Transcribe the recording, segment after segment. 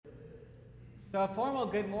So a formal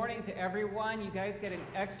good morning to everyone. You guys get an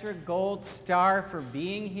extra gold star for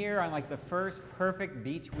being here on like the first perfect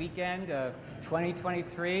beach weekend of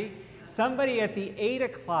 2023. Somebody at the 8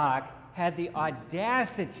 o'clock had the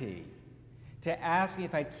audacity to ask me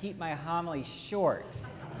if I'd keep my homily short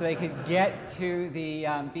so they could get to the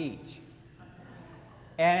beach.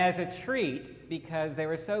 And as a treat, because they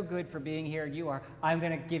were so good for being here, I'm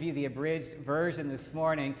going to give you the abridged version this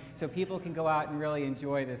morning so people can go out and really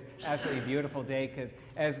enjoy this absolutely beautiful day, because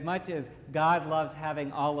as much as God loves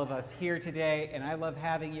having all of us here today, and I love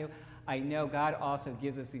having you, I know God also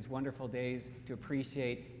gives us these wonderful days to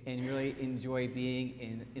appreciate and really enjoy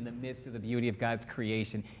being in the midst of the beauty of God's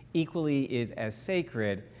creation. Equally is as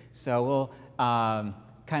sacred, so we'll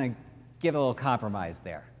kind of give a little compromise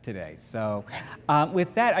there today. So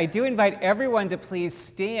with that, I do invite everyone to please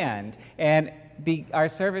stand, and our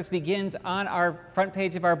service begins on our front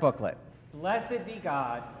page of our booklet. Blessed be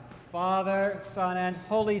God, Father, Son, and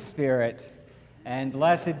Holy Spirit, and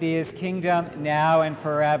blessed be his kingdom now and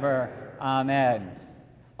forever. Amen.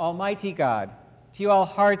 Almighty God, to you all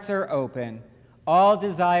hearts are open, all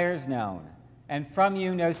desires known, and from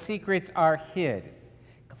you no secrets are hid.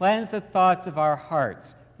 Cleanse the thoughts of our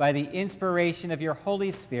hearts by the inspiration of your Holy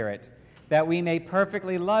Spirit, that we may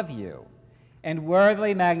perfectly love you and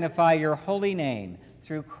worthily magnify your holy name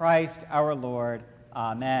through Christ our Lord.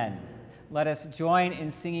 Amen. Let us join in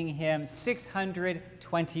singing hymn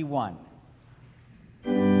 621.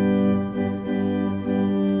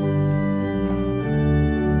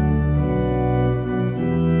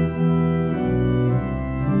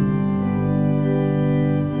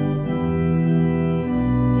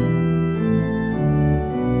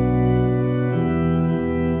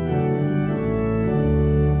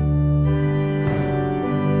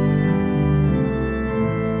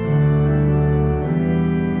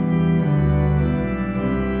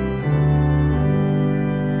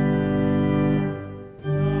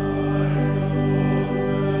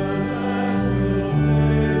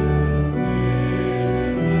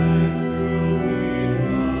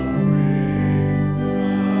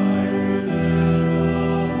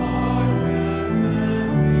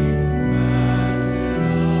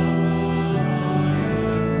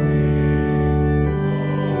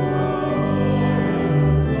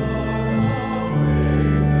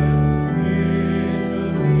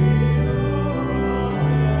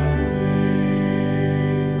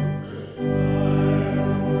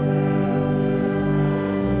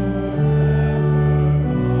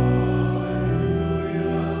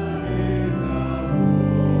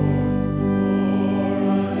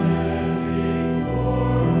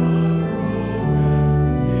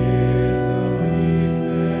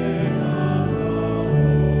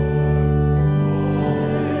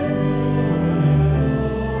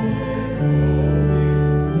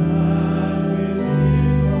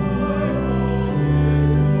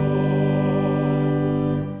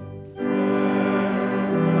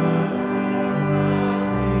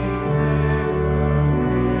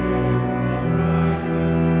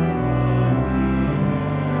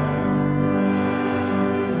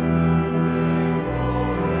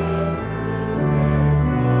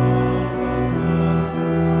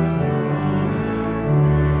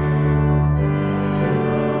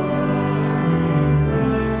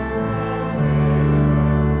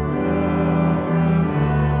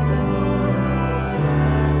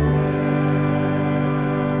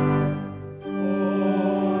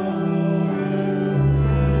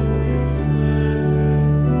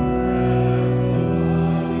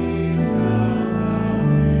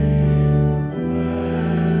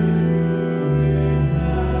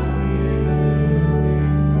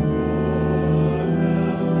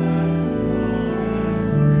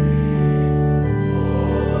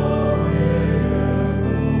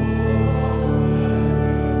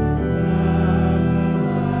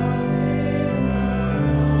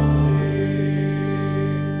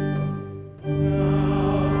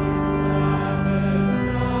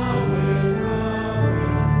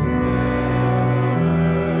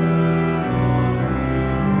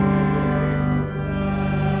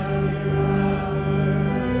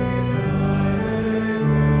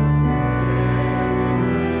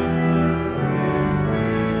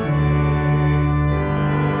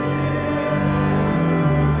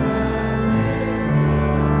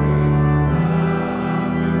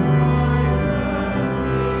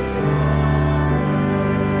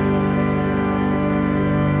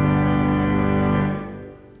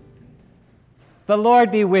 The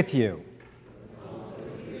Lord be with you.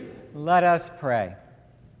 Let us pray.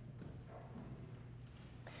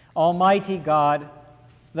 Almighty God,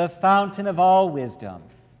 the fountain of all wisdom,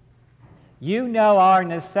 You know our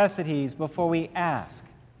necessities before we ask,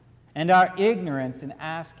 and our ignorance in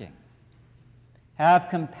asking. Have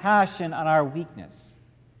compassion on our weakness,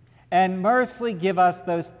 and mercifully give us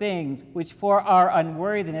those things which for our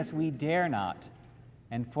unworthiness we dare not,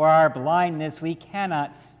 and for our blindness we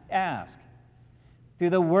cannot ask. Through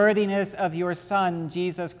the worthiness of your Son,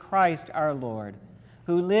 Jesus Christ our Lord,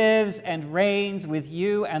 who lives and reigns with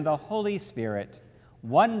you and the Holy Spirit,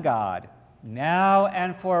 one God, now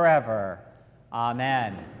and forever.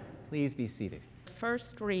 Amen. Please be seated.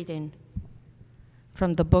 First reading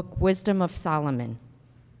from the book Wisdom of Solomon.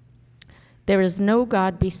 There is no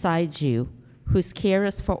God besides you, whose care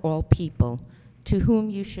is for all people, to whom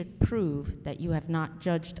you should prove that you have not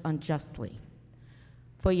judged unjustly.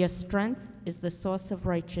 For your strength is the source of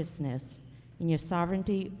righteousness, and your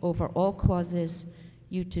sovereignty over all causes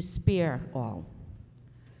you to spare all.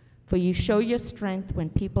 For you show your strength when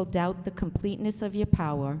people doubt the completeness of your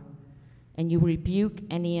power, and you rebuke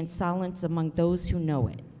any insolence among those who know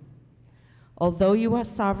it. Although you are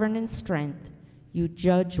sovereign in strength, you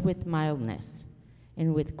judge with mildness,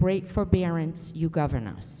 and with great forbearance you govern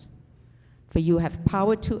us. For you have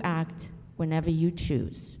power to act whenever you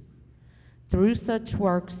choose. Through such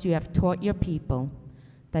works you have taught your people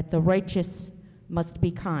that the righteous must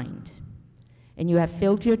be kind, and you have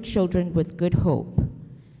filled your children with good hope,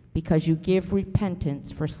 because you give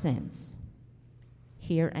repentance for sins.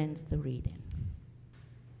 Here ends the reading.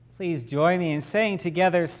 Please join me in saying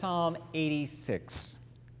together Psalm 86.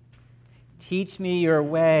 Teach me your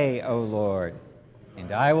way, O Lord,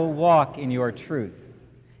 and I will walk in your truth.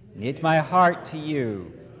 Knit my heart to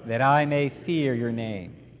you, that I may fear your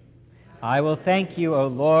name. I will thank you, O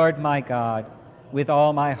Lord my God, with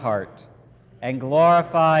all my heart, and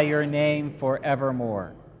glorify your name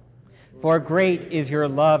forevermore. For great is your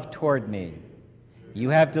love toward me.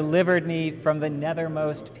 You have delivered me from the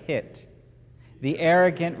nethermost pit. The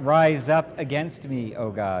arrogant rise up against me,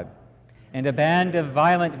 O God, and a band of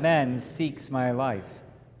violent men seeks my life.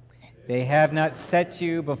 They have not set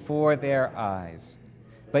you before their eyes.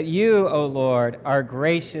 But you, O Lord, are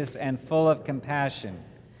gracious and full of compassion,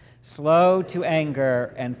 slow to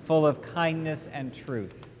anger and full of kindness and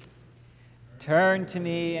truth. Turn to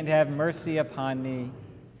me and have mercy upon me.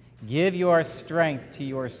 Give your strength to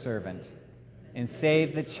your servant, and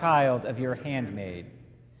save the child of your handmaid.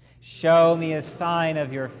 Show me a sign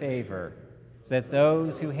of your favor, so that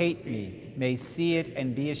those who hate me may see it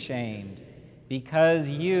and be ashamed, because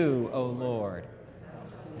you, O Lord,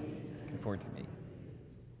 comfort me.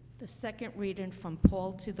 The second reading from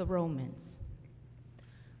Paul to the Romans.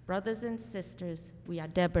 Brothers and sisters, we are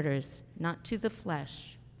debtors, not to the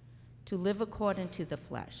flesh, to live according to the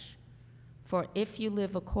flesh. For if you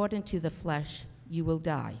live according to the flesh, you will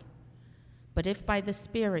die. But if by the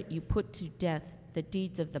Spirit you put to death the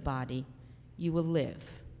deeds of the body, you will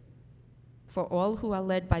live. For all who are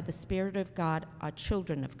led by the Spirit of God are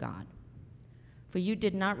children of God. For you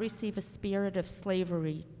did not receive a spirit of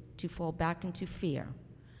slavery to fall back into fear,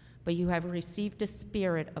 but you have received a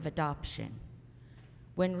spirit of adoption.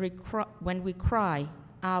 When we cry,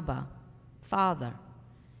 Abba, Father,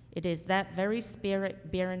 it is that very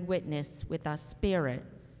Spirit bearing witness with our spirit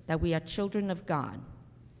that we are children of God.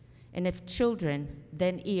 And if children,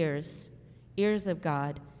 then heirs, heirs of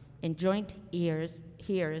God, and joint heirs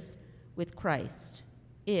with Christ,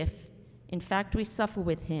 if, in fact, we suffer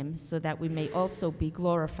with him, so that we may also be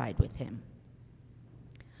glorified with him.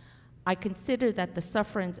 I consider that the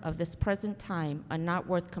sufferings of this present time are not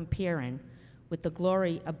worth comparing with the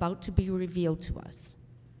glory about to be revealed to us.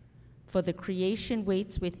 For the creation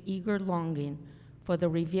waits with eager longing for the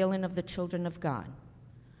revealing of the children of God.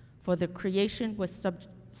 For the creation was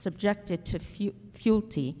subjected to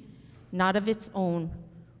futility, not of its own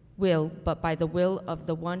will, but by the will of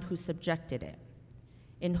the one who subjected it,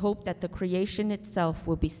 in hope that the creation itself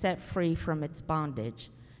will be set free from its bondage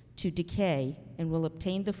to decay and will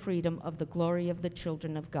obtain the freedom of the glory of the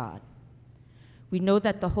children of God. We know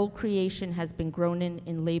that the whole creation has been groaning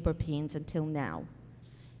in labor pains until now.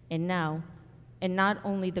 And not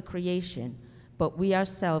only the creation, but we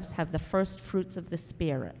ourselves have the first fruits of the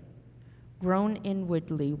Spirit, groan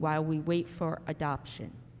inwardly while we wait for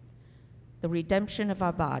adoption, the redemption of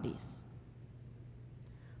our bodies.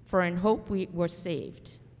 For in hope we were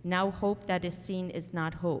saved. Now hope that is seen is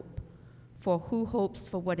not hope. For who hopes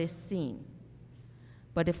for what is seen?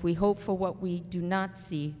 But if we hope for what we do not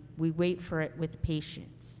see, we wait for it with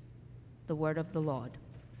patience. The word of the Lord.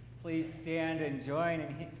 Please stand and join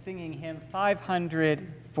in singing hymn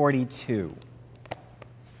 542.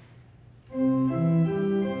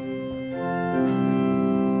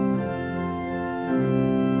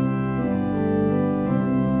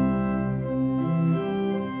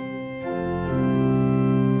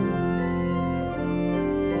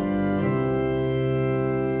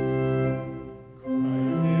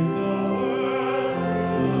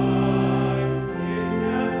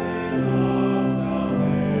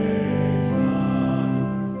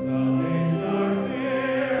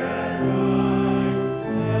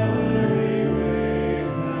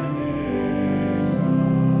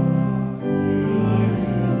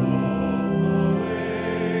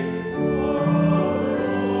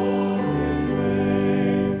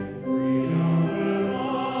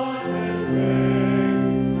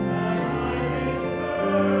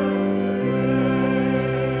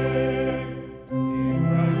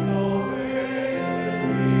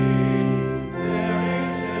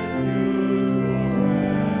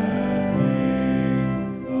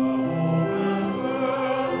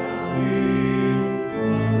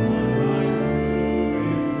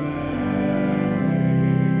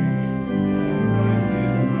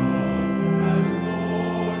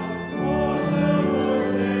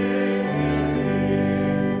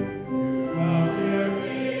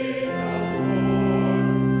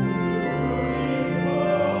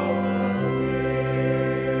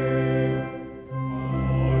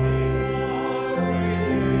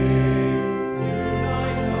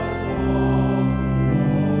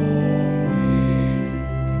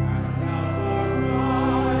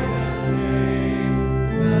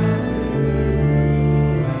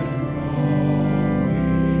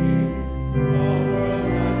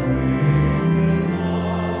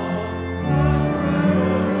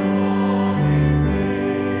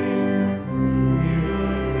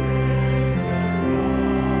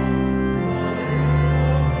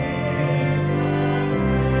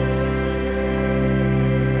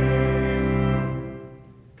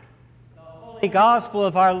 gospel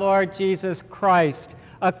of our Lord Jesus Christ,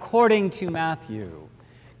 according to Matthew.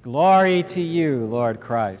 Glory to you, Lord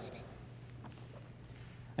Christ.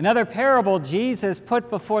 Another parable Jesus put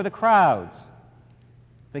before the crowds.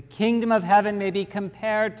 The kingdom of heaven may be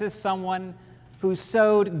compared to someone who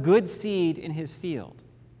sowed good seed in his field.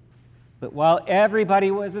 But while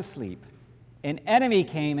everybody was asleep, an enemy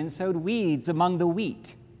came and sowed weeds among the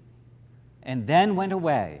wheat, and then went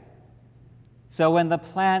away. So when the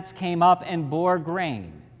plants came up and bore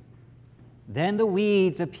grain, then the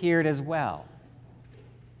weeds appeared as well.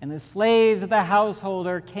 And the slaves of the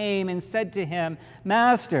householder came and said to him,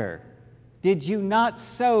 "Master, did you not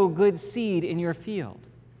sow good seed in your field?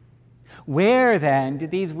 Where then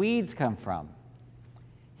did these weeds come from?"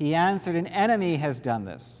 He answered, "An enemy has done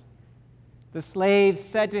this." The slaves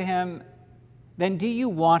said to him, "Then do you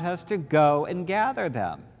want us to go and gather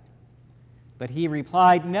them?" But he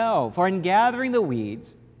replied, "No, for in gathering the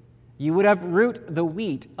weeds, you would uproot the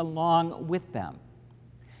wheat along with them.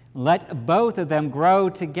 Let both of them grow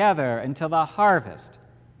together until the harvest.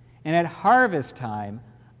 And at harvest time,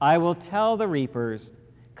 I will tell the reapers,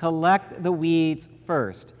 collect the weeds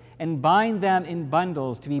first and bind them in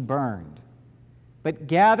bundles to be burned. But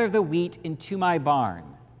gather the wheat into my barn."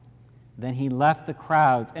 Then he left the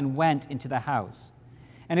crowds and went into the house.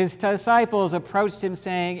 And his disciples approached him,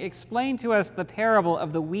 saying, "Explain to us the parable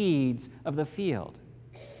of the weeds of the field."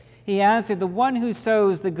 He answered, "The one who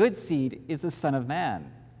sows the good seed is the Son of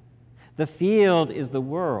Man. The field is the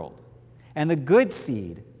world, and the good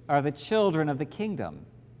seed are the children of the kingdom.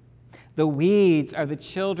 The weeds are the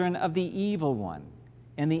children of the evil one,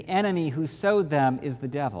 and the enemy who sowed them is the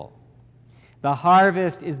devil. The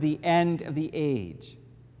harvest is the end of the age,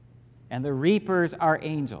 and the reapers are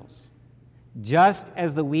angels. Just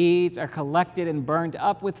as the weeds are collected and burned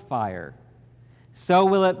up with fire, so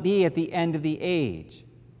will it be at the end of the age.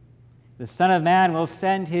 The Son of Man will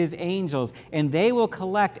send his angels, and they will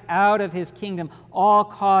collect out of his kingdom all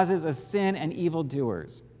causes of sin and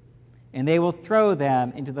evildoers, and they will throw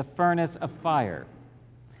them into the furnace of fire,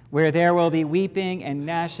 where there will be weeping and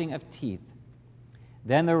gnashing of teeth.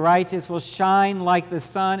 Then the righteous will shine like the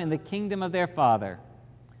sun in the kingdom of their Father.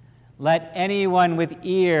 Let anyone with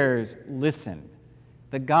ears listen."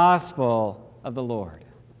 The gospel of the Lord.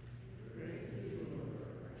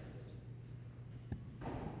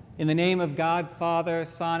 In the name of God, Father,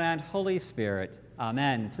 Son, and Holy Spirit,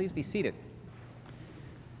 amen. Please be seated.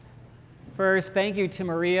 First, thank you to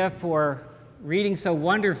Maria for reading so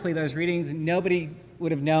wonderfully those readings. Nobody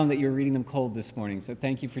would have known that you were reading them cold this morning, so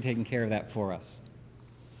thank you for taking care of that for us.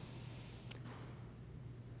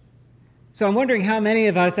 So I'm wondering how many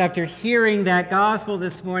of us, after hearing that gospel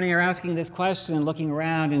this morning, are asking this question and looking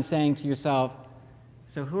around and saying to yourself,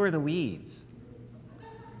 "So who are the weeds?"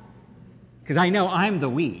 Because I know I'm the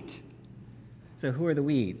wheat. So who are the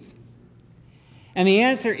weeds? And the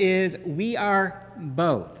answer is we are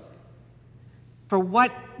both. For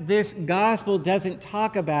what this gospel doesn't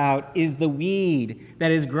talk about is the weed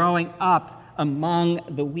that is growing up among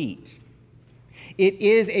the wheat. It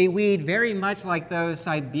is a weed very much like those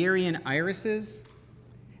Siberian irises.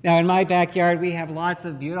 Now, in my backyard, we have lots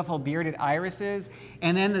of beautiful bearded irises,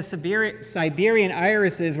 and then the Siberian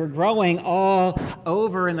irises were growing all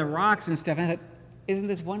over in the rocks and stuff. And I thought, isn't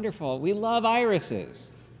this wonderful? We love irises.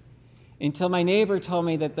 Until my neighbor told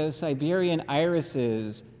me that those Siberian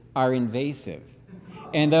irises are invasive,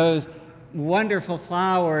 and those wonderful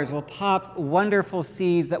flowers will pop wonderful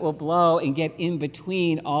seeds that will blow and get in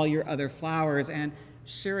between all your other flowers. And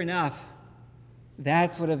sure enough,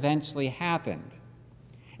 that's what eventually happened.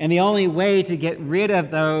 And the only way to get rid of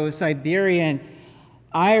those Siberian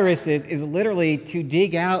irises is literally to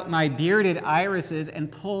dig out my bearded irises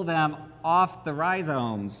and pull them off the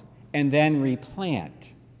rhizomes and then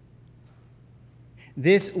replant.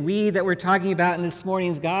 This weed that we're talking about in this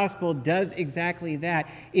morning's gospel does exactly that.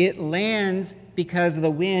 It lands because of the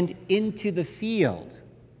wind into the field.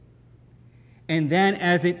 And then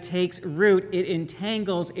as it takes root, it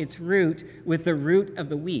entangles its root with the root of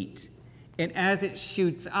the wheat. And as it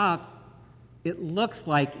shoots up, it looks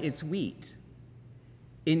like it's wheat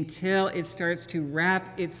until it starts to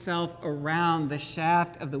wrap itself around the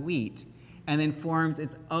shaft of the wheat and then forms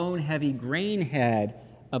its own heavy grain head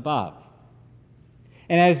above.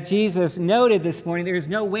 And as Jesus noted this morning, there is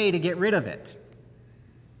no way to get rid of it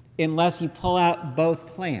unless you pull out both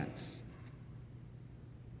plants.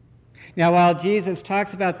 Now, while Jesus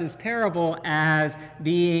talks about this parable as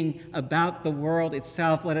being about the world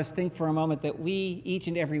itself, let us think for a moment that we, each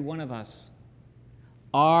and every one of us,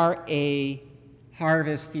 are a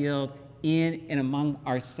harvest field in and among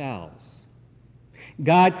ourselves.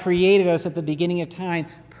 God created us at the beginning of time,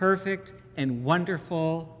 perfect and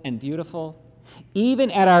wonderful and beautiful.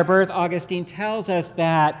 Even at our birth, Augustine tells us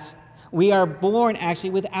that we are born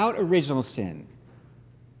actually without original sin,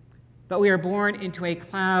 but we are born into a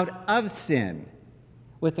cloud of sin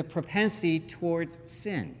with a propensity towards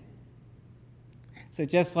sin. So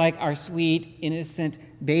just like our sweet, innocent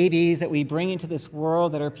babies that we bring into this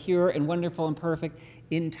world that are pure and wonderful and perfect,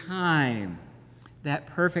 in time, that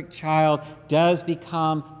perfect child does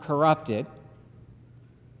become corrupted,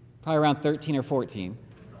 probably around 13 or 14.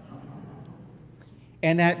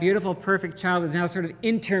 And that beautiful, perfect child is now sort of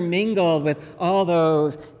intermingled with all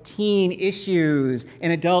those teen issues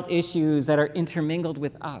and adult issues that are intermingled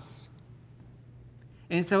with us.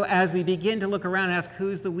 And so as we begin to look around and ask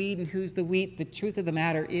who's the weed and who's the wheat, the truth of the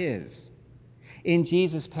matter is, in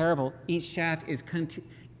Jesus' parable, each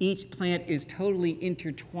plant is totally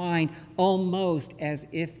intertwined, almost as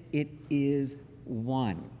if it is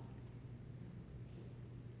one.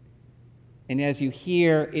 And as you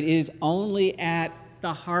hear, it is only at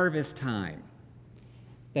the harvest time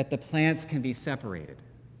that the plants can be separated,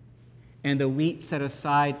 and the wheat set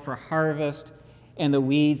aside for harvest, and the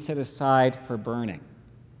weeds set aside for burning.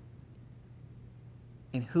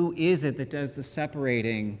 And who is it that does the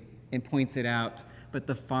separating and points it out but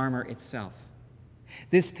the farmer itself?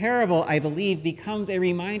 This parable, I believe, becomes a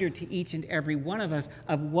reminder to each and every one of us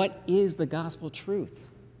of what is the gospel truth.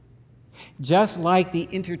 Just like the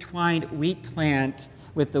intertwined wheat plant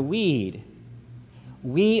with the weed,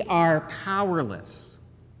 we are powerless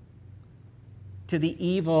to the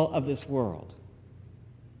evil of this world.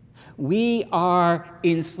 We are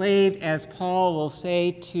enslaved, as Paul will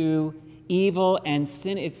say, to evil and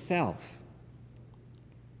sin itself.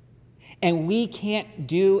 And we can't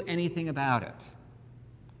do anything about it.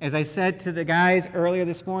 As I said to the guys earlier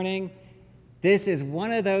this morning, this is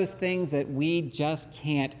one of those things that we just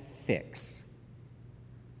can't fix.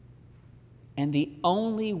 And the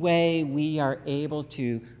only way we are able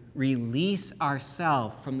to release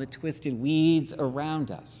ourselves from the twisted weeds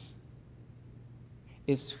around us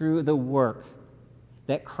is through the work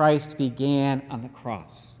that Christ began on the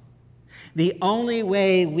cross. The only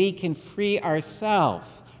way we can free ourselves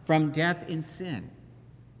from death and sin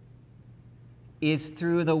is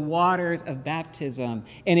through the waters of baptism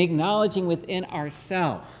and acknowledging within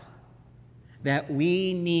ourselves that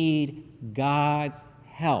we need God's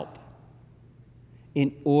help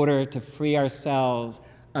in order to free ourselves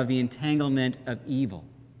of the entanglement of evil.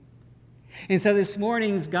 And so this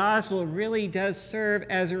morning's gospel really does serve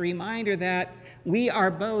as a reminder that we are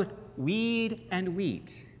both weed and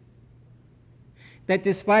wheat. That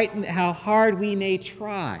despite how hard we may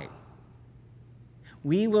try,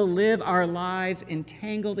 we will live our lives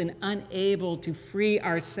entangled and unable to free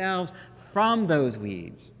ourselves from those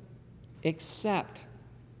weeds, except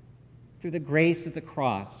through the grace of the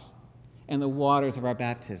cross and the waters of our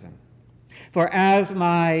baptism. For as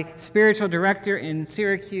my spiritual director in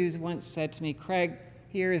Syracuse once said to me, Craig,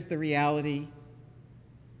 here is the reality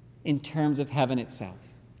in terms of heaven itself.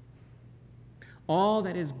 All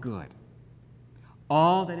that is good,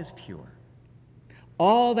 all that is pure,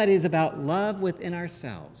 all that is about love within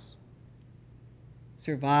ourselves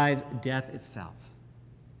survives death itself.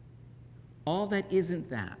 All that isn't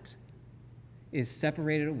that is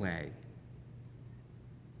separated away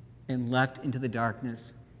and left into the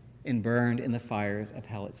darkness and burned in the fires of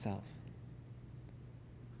hell itself.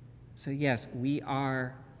 So yes, we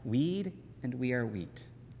are weed and we are wheat,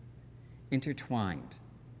 intertwined.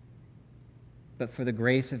 But for the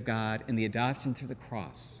grace of God and the adoption through the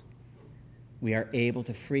cross, we are able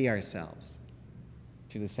to free ourselves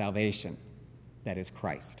through the salvation that is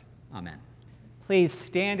Christ. Amen. Please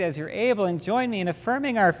stand as you're able and join me in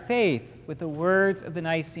affirming our faith with the words of the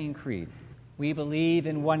Nicene Creed. We believe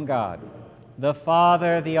in one God, the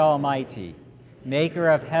Father, the Almighty, maker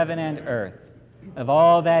of heaven and earth, of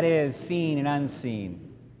all that is seen and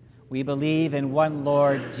unseen. We believe in one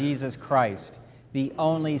Lord Jesus Christ, the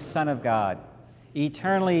only Son of God,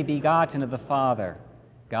 eternally begotten of the Father,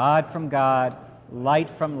 God from God,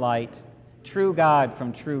 light from light, true God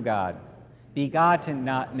from true God, begotten,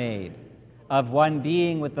 not made, of one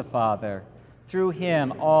being with the Father. Through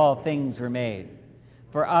him all things were made.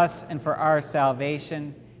 For us and for our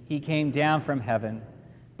salvation, he came down from heaven.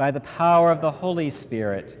 By the power of the Holy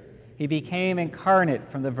Spirit, he became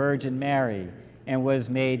incarnate from the Virgin Mary and was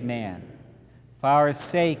made man. For our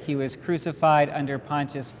sake, he was crucified under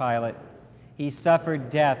Pontius Pilate. He suffered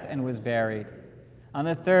death and was buried. On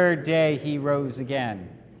the third day, he rose again,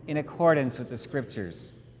 in accordance with the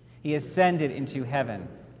Scriptures. He ascended into heaven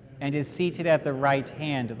and is seated at the right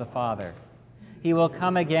hand of the Father. He will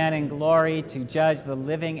come again in glory to judge the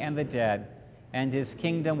living and the dead, and his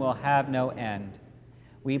kingdom will have no end.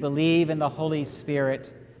 We believe in the Holy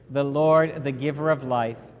Spirit, the Lord, the giver of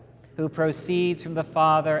life, who proceeds from the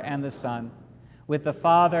Father and the Son. With the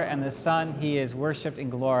Father and the Son he is worshiped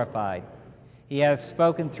and glorified. He has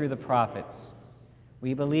spoken through the prophets.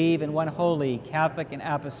 We believe in one holy, Catholic, and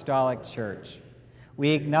apostolic church.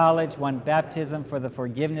 We acknowledge one baptism for the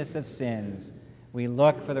forgiveness of sins. We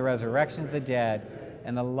look for the resurrection of the dead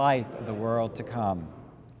and the life of the world to come.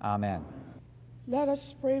 Amen. Let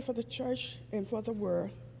us pray for the church and for the world.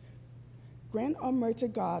 Grant, Almighty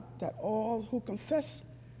God, that all who confess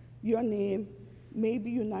your name may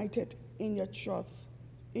be united in your truth,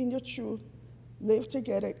 live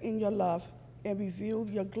together in your love, and reveal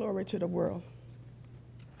your glory to the world.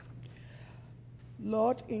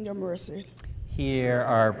 Lord, in your mercy, hear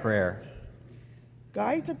our prayer.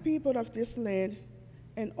 Guide the people of this land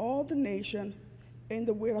and all the nation in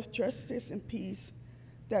the way of justice and peace,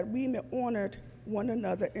 that we may honor one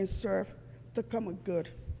another and serve the common good.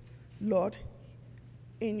 Lord,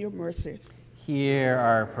 in your mercy, hear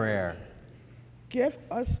our prayer. Give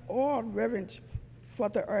us all reverence for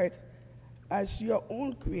the earth as your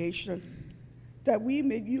own creation, that we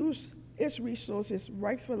may use its resources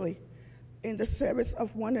rightfully in the service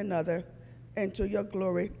of one another and to your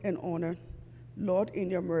glory and honor. Lord, in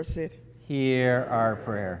your mercy, hear our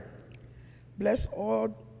prayer. Bless all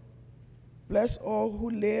who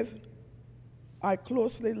live are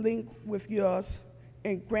closely linked with yours,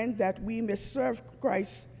 and grant that we may serve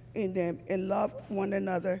Christ in them and love one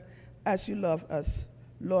another as you love us.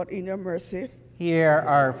 Lord, in your mercy, hear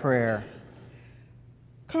our prayer.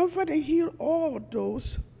 Comfort and heal all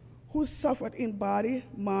those who suffered in body,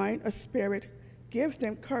 mind, or spirit. Give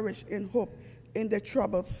them courage and hope in their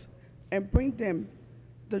troubles, and bring them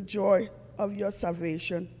the joy of your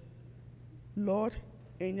salvation. Lord,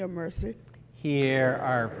 in your mercy, hear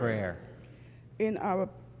our prayer. In our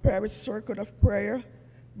parish circle of prayer,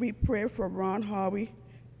 we pray for Ron Harvey,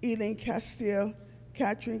 Elaine Castile,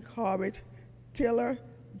 Catherine Harvard, Taylor,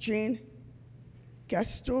 Jane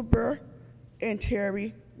Gastuber, and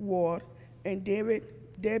Terry Ward, and David,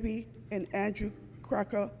 Debbie, and Andrew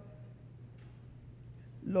Crocker.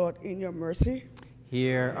 Lord, in your mercy,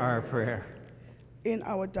 hear our prayer. In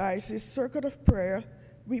our diocese circle of prayer,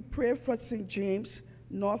 we pray for St. James,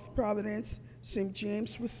 North Providence, St.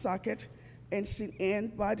 James Woonsocket, and St. Anne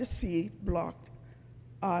by the Sea, Blocked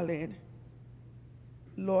Island.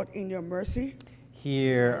 Lord, in your mercy,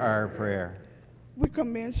 hear our prayer. We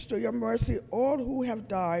commend to your mercy all who have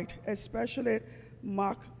died, especially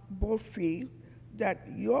Mark Bofield, that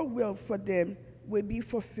your will for them will be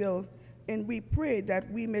fulfilled, and we pray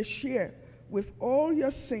that we may share with all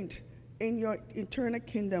your saints in your eternal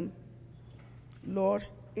kingdom. Lord,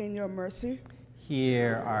 in your mercy,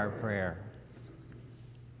 hear our prayer.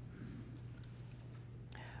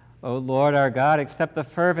 O Lord our God, accept the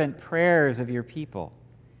fervent prayers of your people.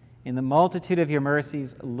 In the multitude of your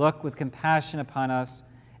mercies, look with compassion upon us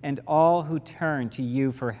and all who turn to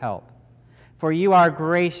you for help. For you are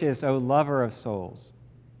gracious, O lover of souls.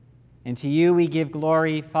 And to you we give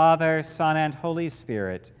glory, Father, Son, and Holy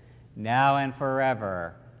Spirit, now and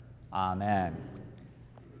forever. Amen.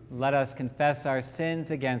 Let us confess our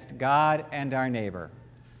sins against God and our neighbor.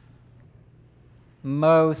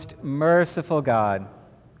 Most merciful God,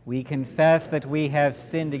 we confess that we have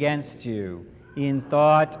sinned against you in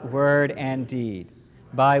thought, word, and deed,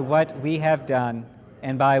 by what we have done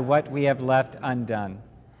and by what we have left undone.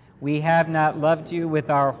 We have not loved you with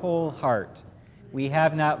our whole heart. We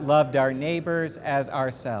have not loved our neighbors as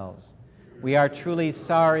ourselves. We are truly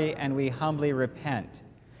sorry, and we humbly repent.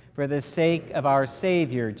 For the sake of our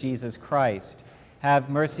Savior, Jesus Christ, have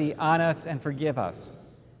mercy on us and forgive us,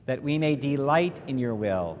 that we may delight in your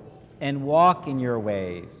will and walk in your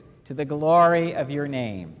ways, to the glory of your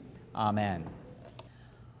name. Amen.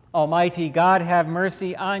 Almighty God, have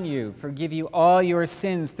mercy on you, forgive you all your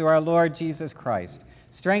sins through our Lord Jesus Christ,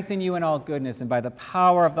 strengthen you in all goodness, and by the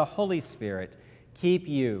power of the Holy Spirit, keep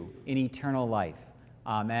you in eternal life.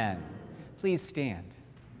 Amen. Please stand.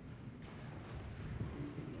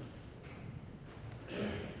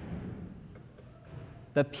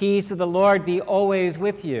 The peace of the Lord be always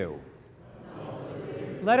with you.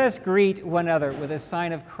 Let us greet one another with a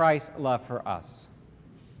sign of Christ's love for us.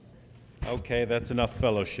 Okay, that's enough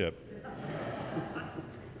fellowship.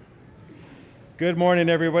 Good morning,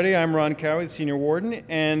 everybody. I'm Ron Cowie, the Senior Warden,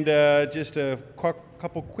 and just a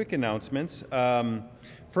couple quick announcements.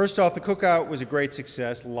 First off, the cookout was a great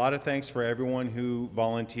success. A lot of thanks for everyone who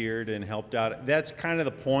volunteered and helped out. That's kind of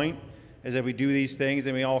the point, is that we do these things,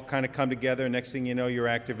 and we all kind of come together, and next thing you know, you're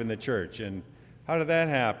active in the church. And how did that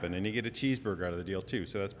happen? And you get a cheeseburger out of the deal, too,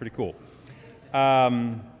 so that's pretty cool.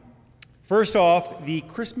 First off, the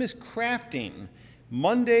Christmas crafting,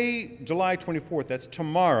 Monday, July 24th, that's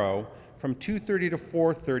tomorrow, from 2:30 to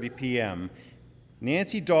 4:30 p.m.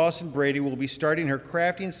 Nancy Dawson Brady will be starting her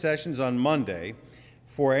crafting sessions on Monday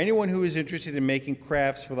for anyone who is interested in making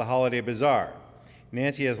crafts for the Holiday Bazaar.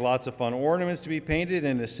 Nancy has lots of fun ornaments to be painted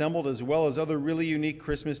and assembled, as well as other really unique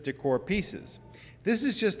Christmas decor pieces. This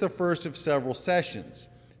is just the first of several sessions.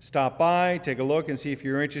 Stop by, take a look, and see if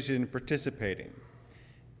you're interested in participating.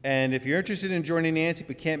 And if you're interested in joining Nancy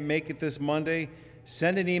but can't make it this Monday,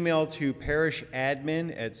 send an email to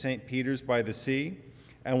parishadmin@St. Peter's by the Sea,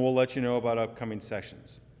 and we'll let you know about upcoming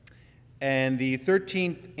sessions. And the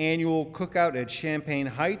 13th annual cookout at Champagne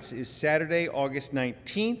Heights is Saturday, August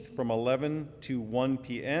 19th from 11 to 1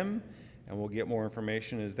 p.m., and we'll get more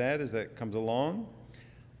information as that comes along.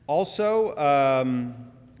 Also,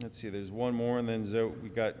 let's see, there's one more, and then Zoe, we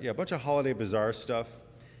got a bunch of Holiday Bazaar stuff.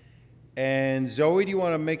 And Zoe, do you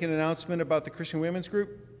want to make an announcement about the Christian Women's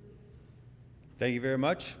Group? Thank you very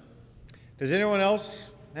much. Does anyone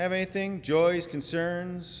else have anything? Joys,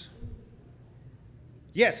 concerns?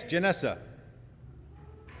 Yes, Janessa.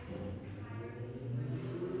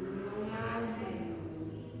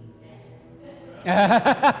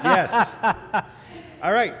 Yes.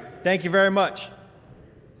 All right. Thank you very much.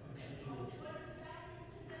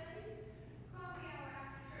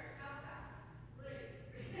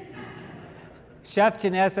 Chef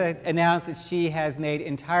Janessa announced that she has made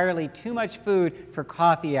entirely too much food for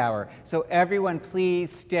coffee hour. So everyone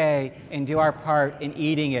please stay and do our part in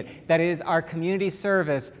eating it. That is our community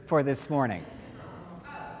service for this morning. Oh, one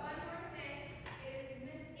more thing. It is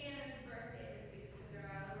Miss Anna's birthday this week, so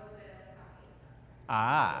there are a little bit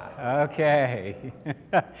of coffee. Okay.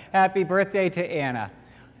 Happy birthday to Anna.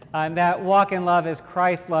 On that walk in love as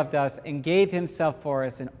Christ loved us and gave himself for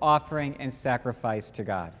us, an offering and sacrifice to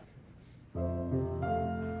God.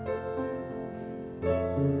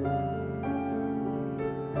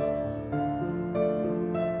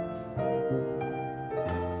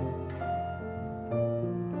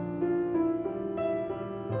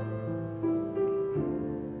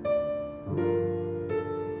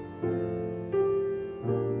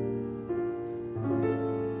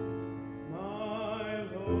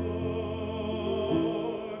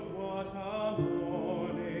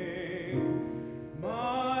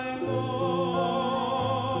 My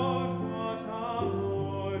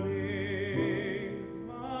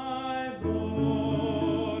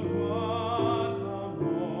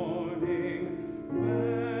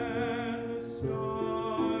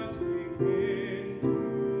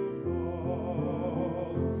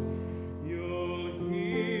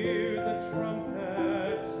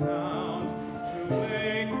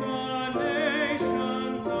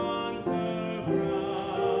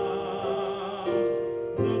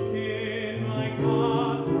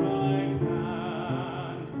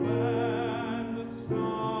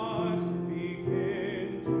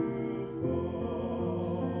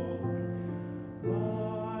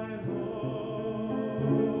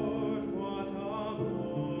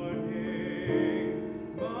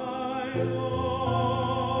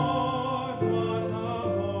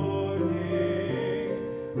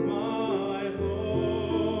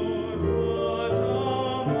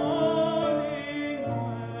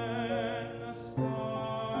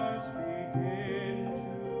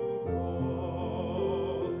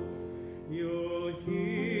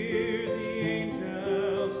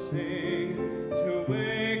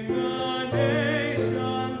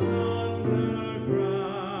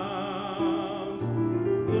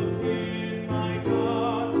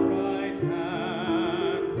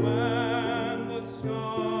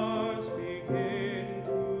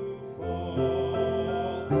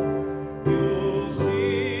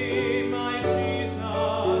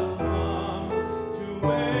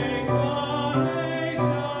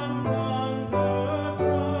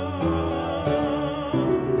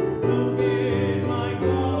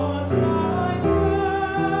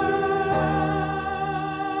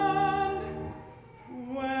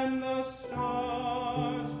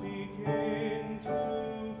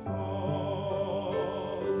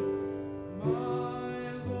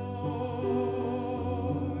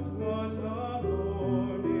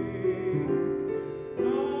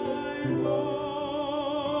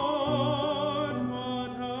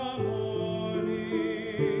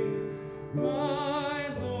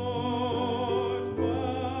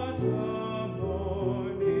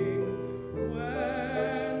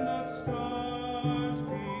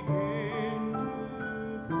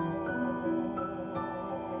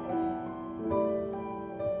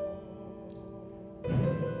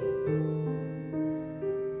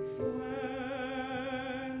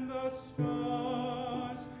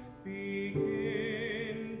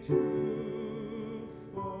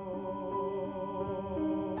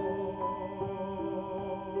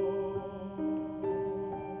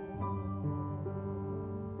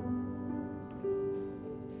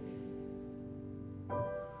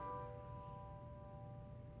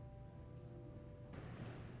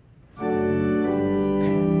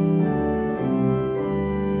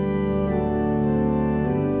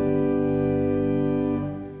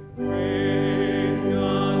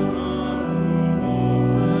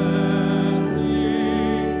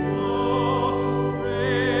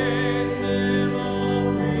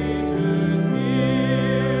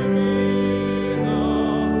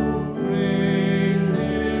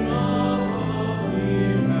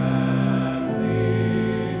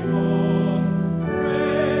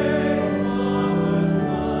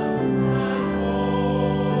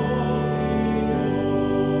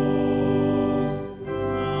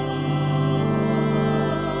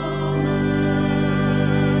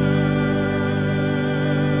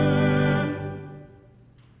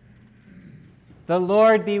The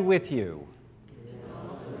Lord be with you.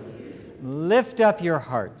 Lift up your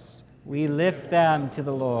hearts. We lift them to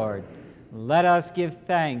the Lord. Let us give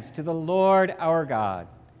thanks to the Lord our God.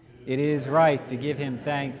 It is right to give him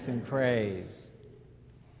thanks and praise.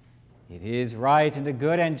 It is right and a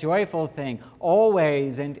good and joyful thing,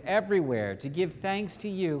 always and everywhere, to give thanks to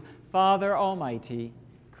you, Father Almighty,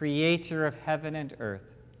 creator of heaven and earth,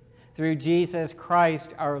 through Jesus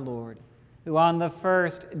Christ our Lord, who on the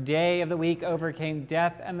first day of the week overcame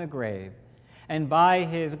death and the grave, and by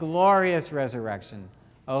his glorious resurrection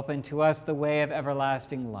opened to us the way of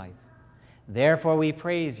everlasting life. Therefore we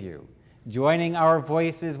praise you, joining our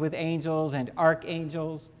voices with angels and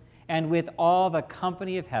archangels, and with all the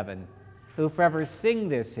company of heaven, who forever sing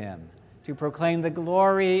this hymn to proclaim the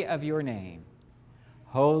glory of your name.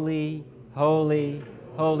 Holy, holy,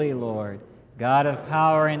 holy Lord, God of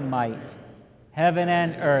power and might, heaven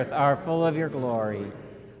and earth are full of your glory.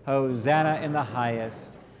 Hosanna in the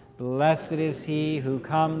highest. Blessed is he who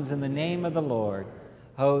comes in the name of the Lord.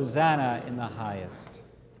 Hosanna in the highest.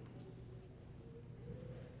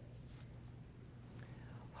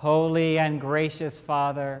 Holy and gracious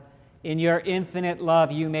Father, in your infinite love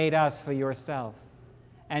you made us for yourself.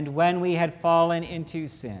 And when we had fallen into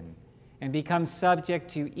sin and become subject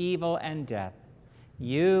to evil and death,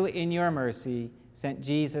 you, in your mercy, sent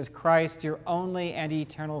Jesus Christ, your only and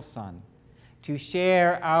eternal Son, to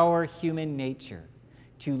share our human nature,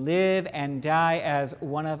 to live and die as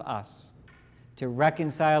one of us, to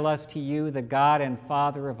reconcile us to you, the God and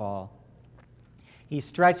Father of all. He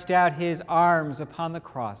stretched out his arms upon the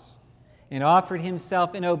cross and offered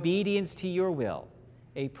himself in obedience to your will,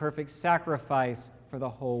 a perfect sacrifice for the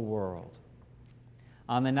whole world.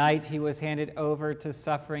 On the night he was handed over to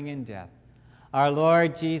suffering and death, our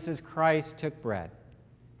Lord Jesus Christ took bread,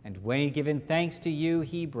 and when he'd given thanks to you,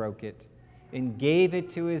 he broke it and gave it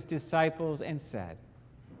to his disciples and said,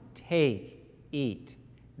 "Take, eat.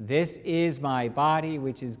 This is my body,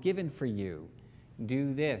 which is given for you.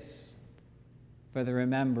 Do this for the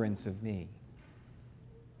remembrance of me."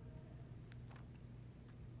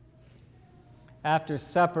 After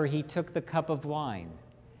supper, he took the cup of wine,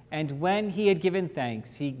 and when he had given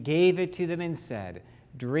thanks, he gave it to them and said,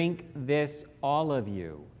 "Drink this, all of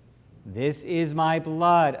you. This is my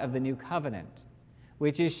blood of the new covenant,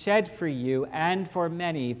 which is shed for you and for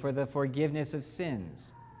many for the forgiveness of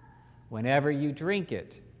sins. Whenever you drink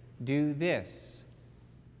it, do this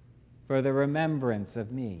for the remembrance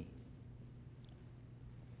of me."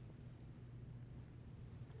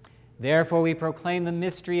 Therefore we proclaim the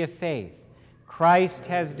mystery of faith. Christ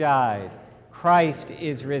has died. Christ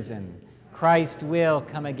is risen. Christ will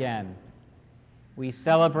come again. We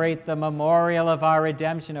celebrate the memorial of our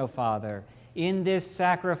redemption, O Father, in this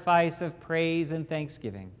sacrifice of praise and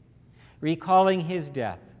thanksgiving. Recalling his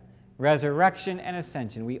death, resurrection, and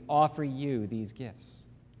ascension, we offer you these gifts.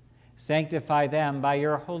 Sanctify them by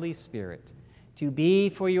your Holy Spirit to be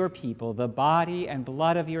for your people the body and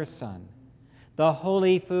blood of your Son, the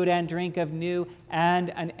holy food and drink of new and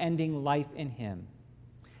unending life in him.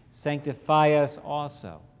 Sanctify us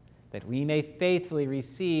also, that we may faithfully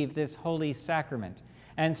receive this holy sacrament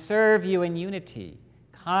and serve you in unity,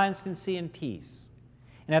 constancy, and peace.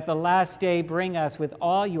 And at the last day, bring us with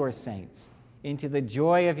all your saints into the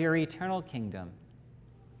joy of your eternal kingdom.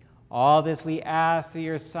 All this we ask through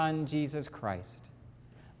your Son, Jesus Christ.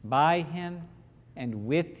 By him and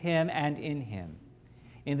with him and in him,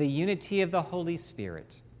 in the unity of the Holy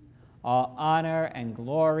Spirit, all honor and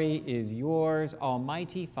glory is yours,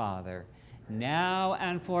 Almighty Father, now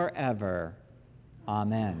and forever.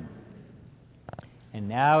 Amen. And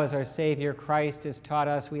now, as our Savior Christ has taught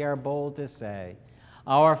us, we are bold to say,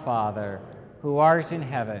 Our Father, who art in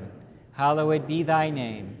heaven, hallowed be thy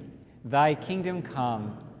name. Thy kingdom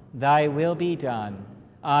come, thy will be done,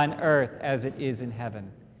 on earth as it is in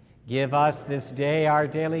heaven. Give us this day our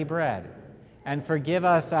daily bread, and forgive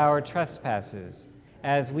us our trespasses,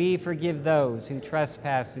 as we forgive those who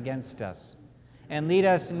trespass against us. And lead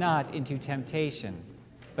us not into temptation,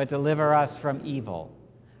 but deliver us from evil.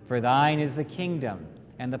 For thine is the kingdom,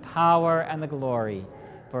 and the power, and the glory,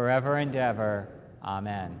 forever and ever.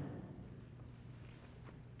 Amen.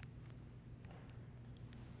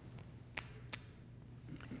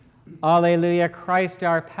 Alleluia, Christ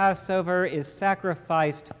our Passover is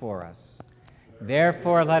sacrificed for us.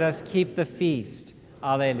 Therefore let us keep the feast.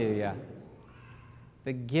 Alleluia.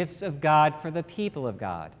 The gifts of God for the people of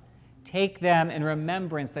God. Take them in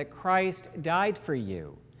remembrance that Christ died for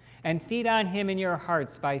you, and feed on him in your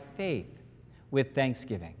hearts by faith with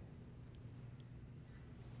thanksgiving.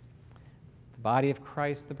 The body of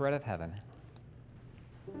Christ, the bread of heaven.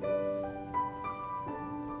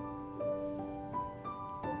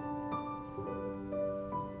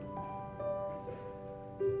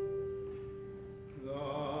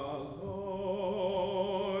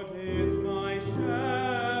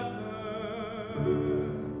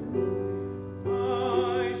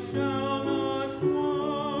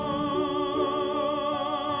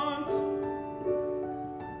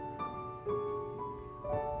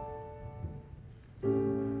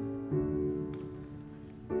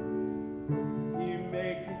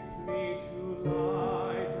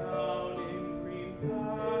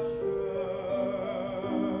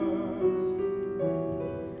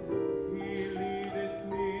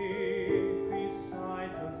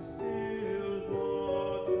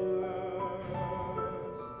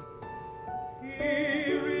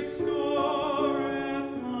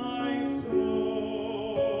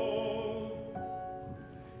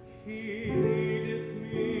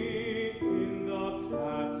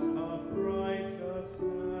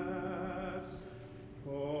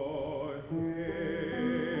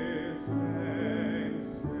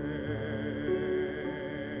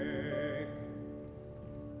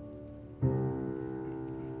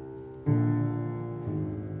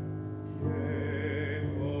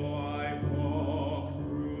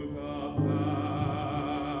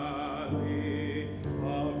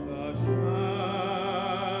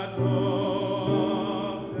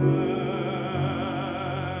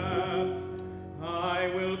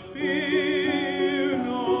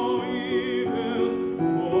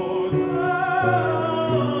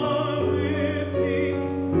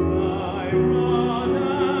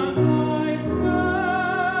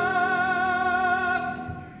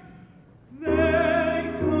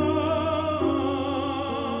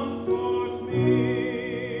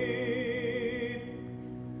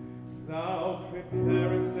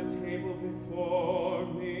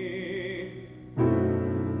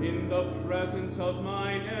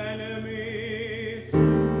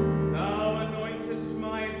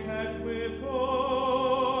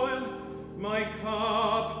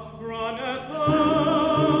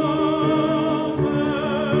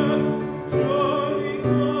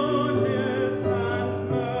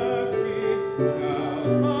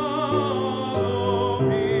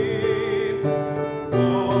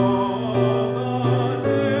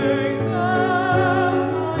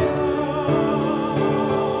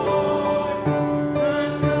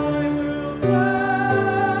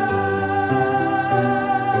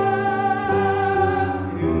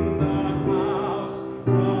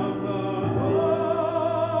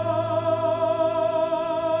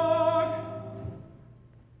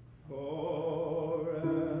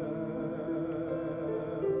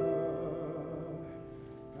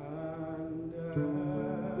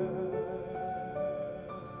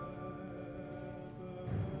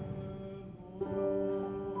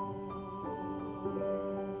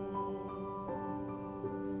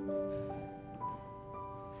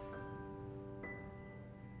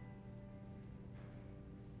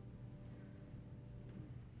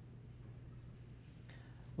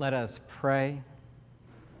 Let us pray.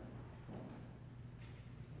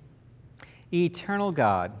 Eternal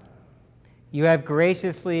God, you have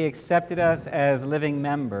graciously accepted us as living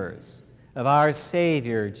members of our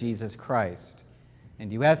Savior, Jesus Christ,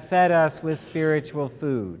 and you have fed us with spiritual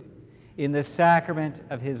food in the sacrament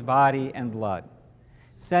of his body and blood.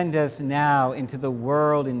 Send us now into the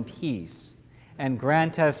world in peace, and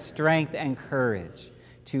grant us strength and courage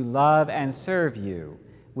to love and serve you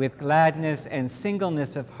with gladness and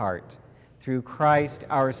singleness of heart, through Christ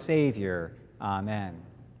our Savior. Amen.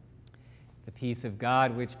 The peace of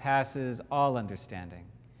God, which passes all understanding,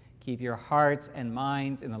 keep your hearts and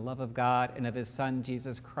minds in the love of God and of his Son,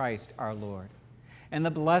 Jesus Christ, our Lord. And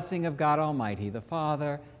the blessing of God Almighty, the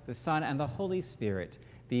Father, the Son, and the Holy Spirit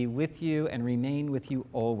be with you and remain with you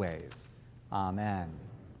always. Amen.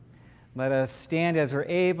 Let us stand as we're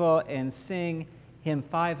able and sing hymn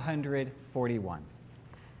 541.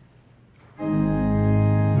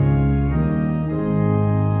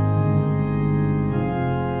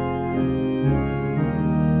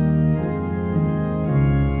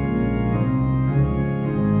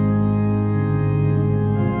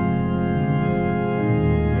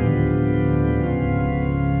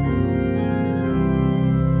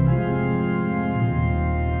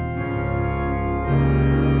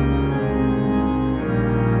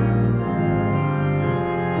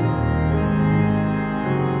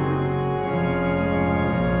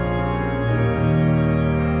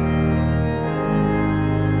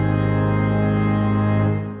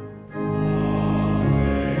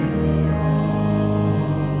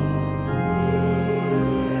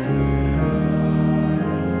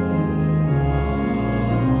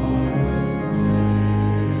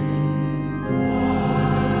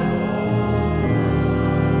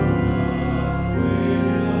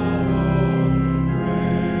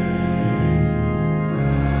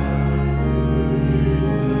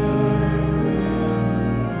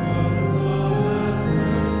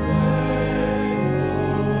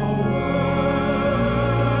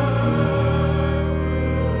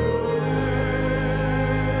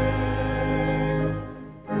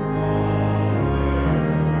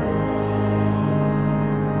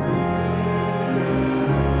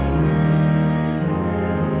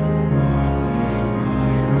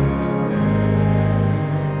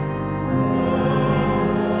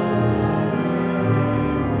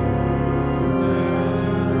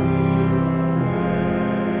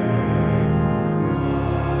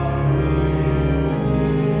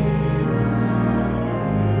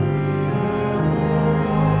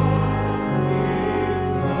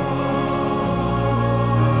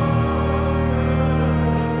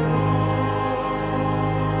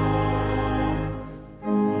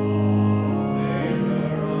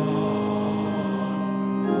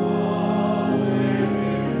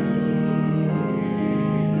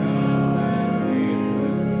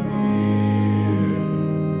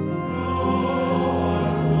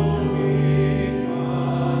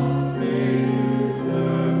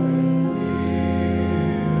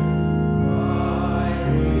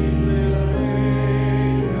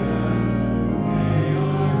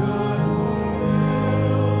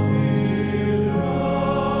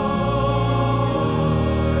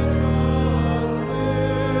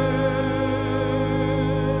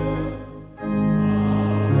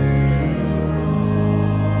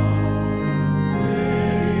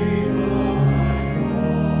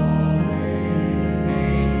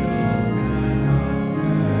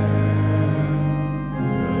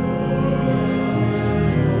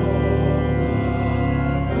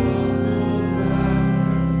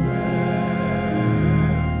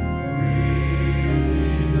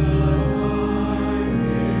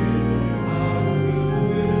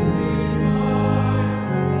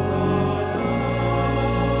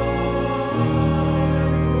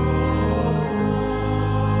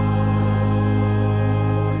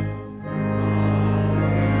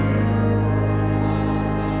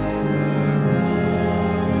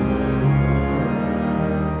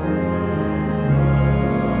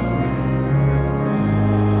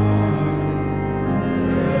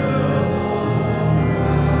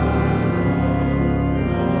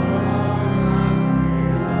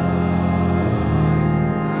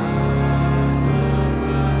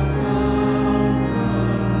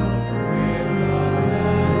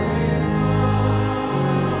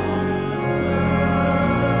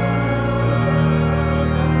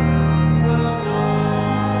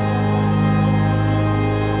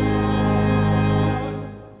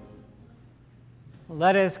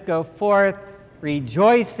 Let us go forth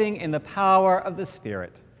rejoicing in the power of the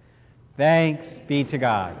Spirit. Thanks be to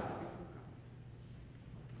God.